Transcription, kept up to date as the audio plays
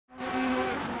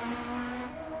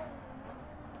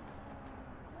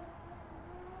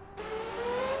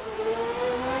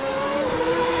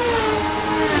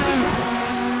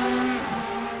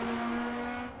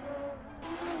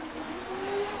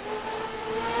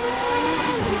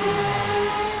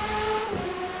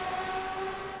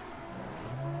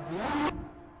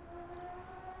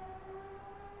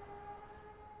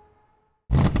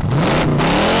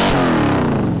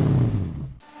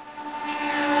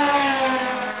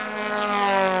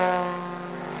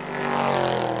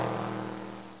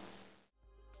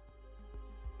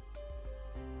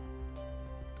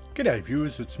G'day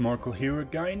viewers, it's Michael here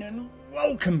again and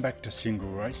welcome back to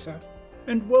Single Racer.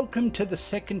 And welcome to the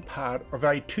second part of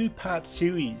a two-part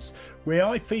series where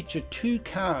I feature two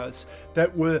cars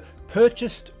that were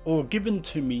purchased or given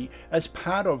to me as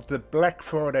part of the Black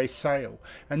Friday sale.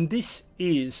 And this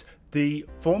is the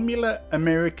Formula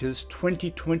Americas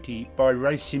 2020 by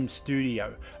Racing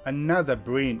Studio, another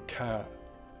brilliant car.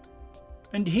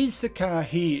 And here's the car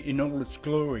here in all its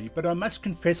glory, but I must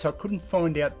confess I couldn't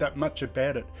find out that much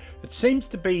about it. It seems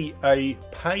to be a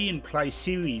pay and play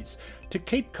series to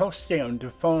keep costs down to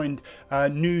find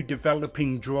new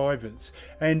developing drivers.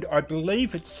 And I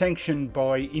believe it's sanctioned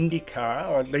by IndyCar,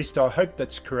 or at least I hope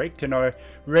that's correct, and I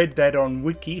read that on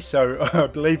Wiki, so I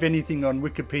believe anything on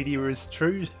Wikipedia is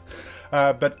true.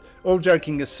 But all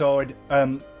joking aside,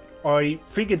 I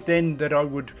figured then that I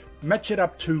would match it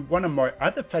up to one of my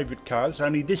other favourite cars,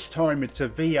 only this time it's a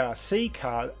VRC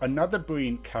car, another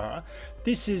brilliant car.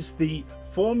 This is the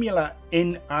Formula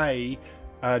NA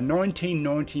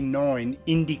 1999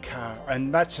 Indy car,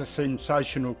 and that's a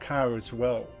sensational car as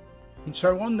well. And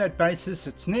so on that basis,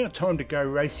 it's now time to go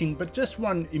racing, but just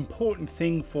one important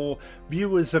thing for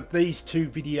viewers of these two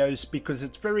videos, because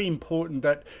it's very important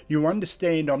that you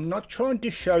understand I'm not trying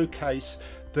to showcase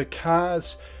the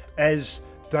cars as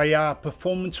they are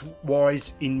performance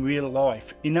wise in real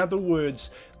life. In other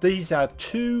words, these are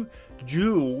two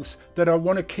duels that I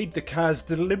want to keep the cars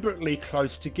deliberately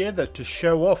close together to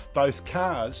show off both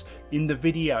cars in the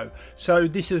video. So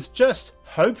this is just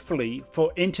hopefully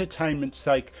for entertainment's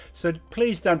sake, so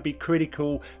please don't be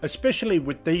critical, especially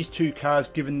with these two cars,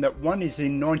 given that one is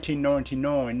in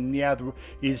 1999 and the other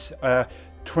is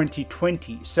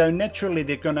 2020, so naturally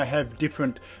they're going to have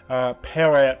different power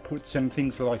outputs and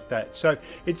things like that, so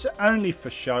it's only for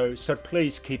show, so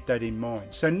please keep that in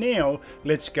mind. So now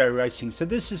let's go racing. So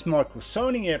this is Michael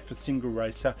signing out for Single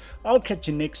Racer. I'll catch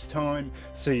you next time,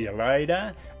 see you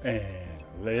later, and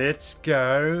let's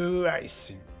go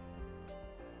racing.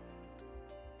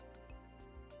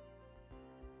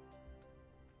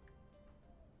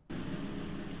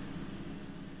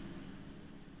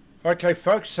 Okay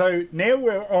folks, so now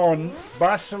we're on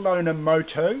Barcelona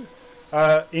Moto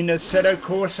in Assetto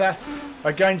Corsa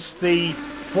against the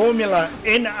Formula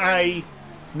NA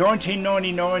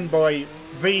 1999 by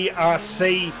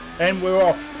VRC, and we're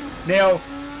off. Now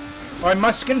I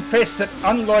must confess that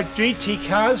unlike GT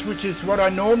cars, which is what I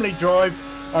normally drive,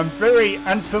 I'm very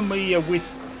unfamiliar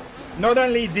with not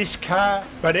only this car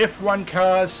but F1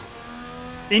 cars,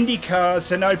 Indy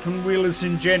cars and open wheelers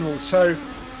in general. So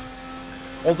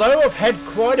although I've had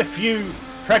quite a few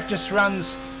practice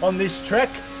runs on this track,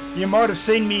 you might have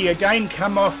seen me again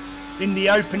come off in the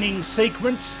opening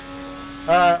sequence,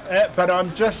 but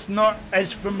I'm just not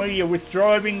as familiar with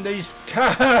driving these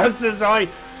cars as I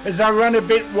run a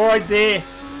bit wide there.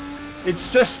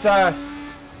 It's just a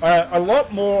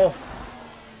lot more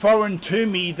foreign to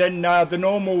me than the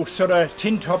normal sort of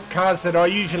tin top cars that I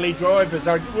usually drive as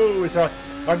I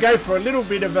go for a little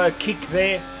bit of a kick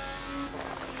there.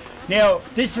 Now,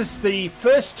 this is the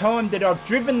first time that I've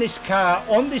driven this car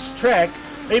on this track,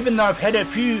 even though I've had a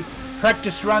few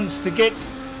practice runs to get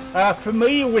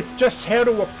familiar with just how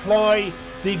to apply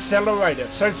the accelerator.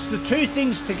 So it's the two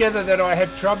things together that I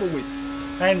have trouble with.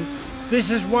 And this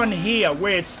is one here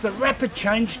where it's the rapid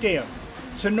change down.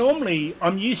 So normally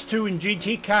I'm used to in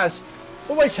GT cars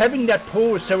always having that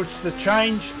pause, so it's the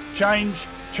change, change,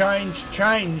 change,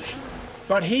 change.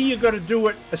 But here you've got to do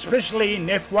it, especially in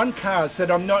F1 cars that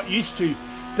I'm not used to,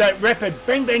 that rapid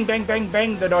bang, bang, bang, bang,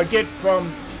 bang that I get from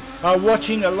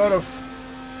watching a lot of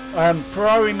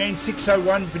Ferrari Man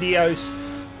 601 videos.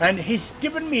 And he's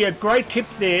given me a great tip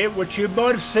there, which you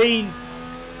might have seen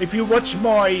if you watch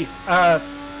my,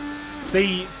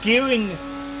 the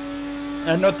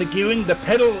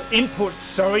pedal inputs,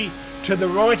 sorry, to the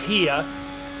right here,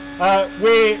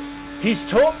 where he's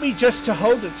taught me just to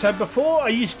hold it. So before I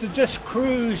used to just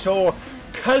cruise or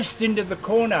coast into the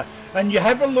corner, and you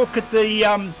have a look at the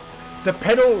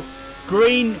pedal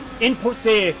green input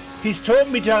there. He's taught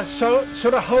me to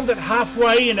sort of hold it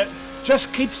halfway, and it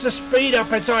just keeps the speed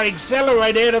up as I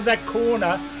accelerate out of that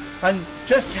corner, and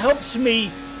just helps me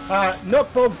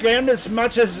not bog down as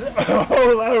much as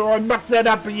although I mucked that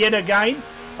up yet again.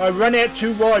 I run out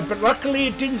too wide, but luckily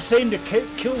it didn't seem to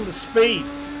kill the speed.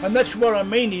 And that's what I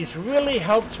mean. He's really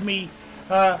helped me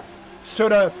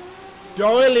sort of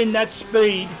dial in that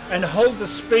speed and hold the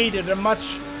speed at a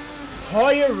much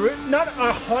higher, not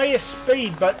a higher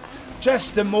speed, but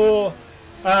just a more,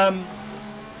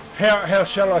 how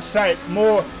shall I say it,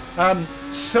 more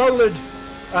solid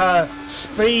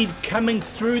speed coming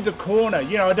through the corner.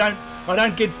 You know, I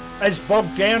don't get as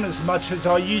bogged down as much as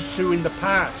I used to in the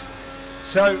past.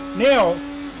 So now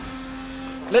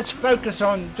let's focus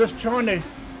on just trying to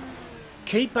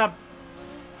keep up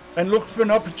and look for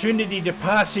an opportunity to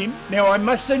pass him. Now I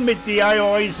must admit the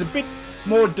AI is a bit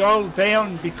more dialed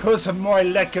down because of my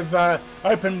lack of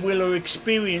open wheeler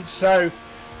experience, so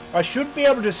I should be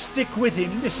able to stick with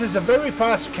him. This is a very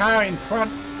fast car in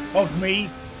front of me,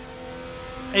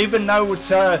 even though it's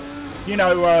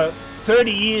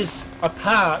 30 years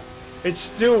apart. It's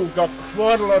still got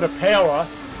quite a lot of power,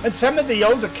 and some of the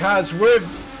older cars were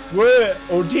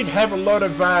or did have a lot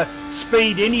of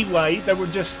speed anyway. They were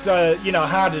just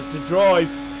harder to drive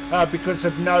because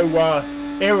of no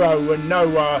aero and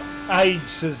no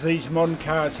aids as these modern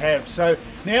cars have. So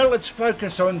now let's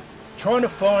focus on trying to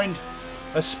find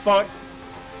a spot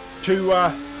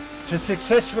to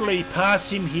successfully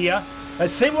pass him here.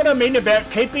 See what I mean about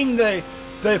keeping the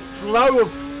flow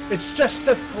of, it's just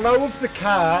the flow of the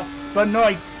car, but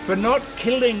not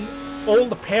killing all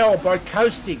the power by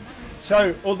coasting.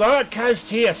 So although I coast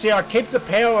here, see, I keep the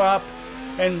power up,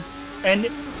 and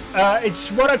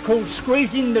it's what I call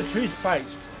squeezing the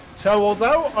toothpaste. So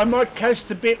although I might coast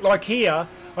a bit like here,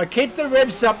 I keep the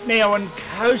revs up now and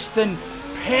coast and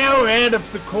power out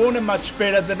of the corner much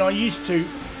better than I used to,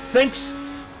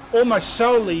 almost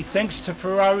solely thanks to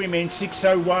Ferrari Man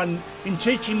 601 in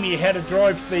teaching me how to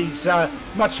drive these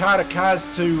much harder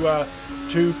cars to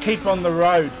keep on the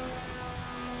road.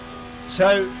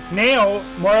 So now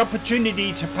my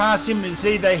opportunity to pass him is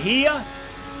either here,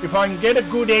 if I can get a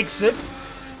good exit,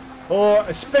 or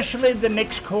especially the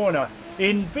next corner.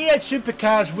 In V8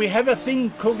 supercars we have a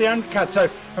thing called the undercut, so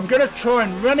I'm going to try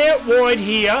and run out wide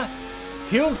here.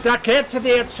 He'll duck out to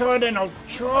the outside and I'll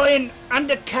try and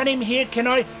undercut him here. Can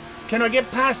I get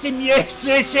past him? Yes,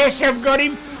 I've got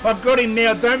him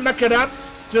now. Don't muck it up,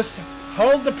 just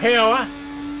hold the power.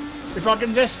 If I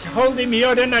can just hold him here,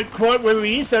 I don't know quite where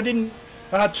he is. I didn't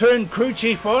turn crew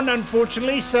chief on,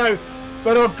 unfortunately,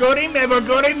 but I've got him. Have I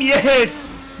got him? Yes,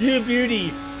 you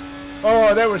beauty.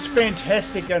 Oh, that was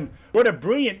fantastic, and what a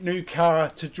brilliant new car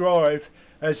to drive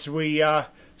as we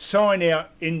sign out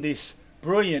in this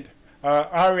brilliant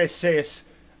RSS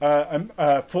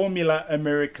Formula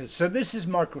Americas. So this is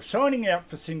Michael signing out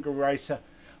for Single Racer.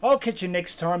 I'll catch you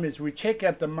next time as we check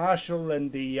out the Marshall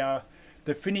and the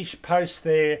finish post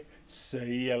there.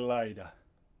 See you later.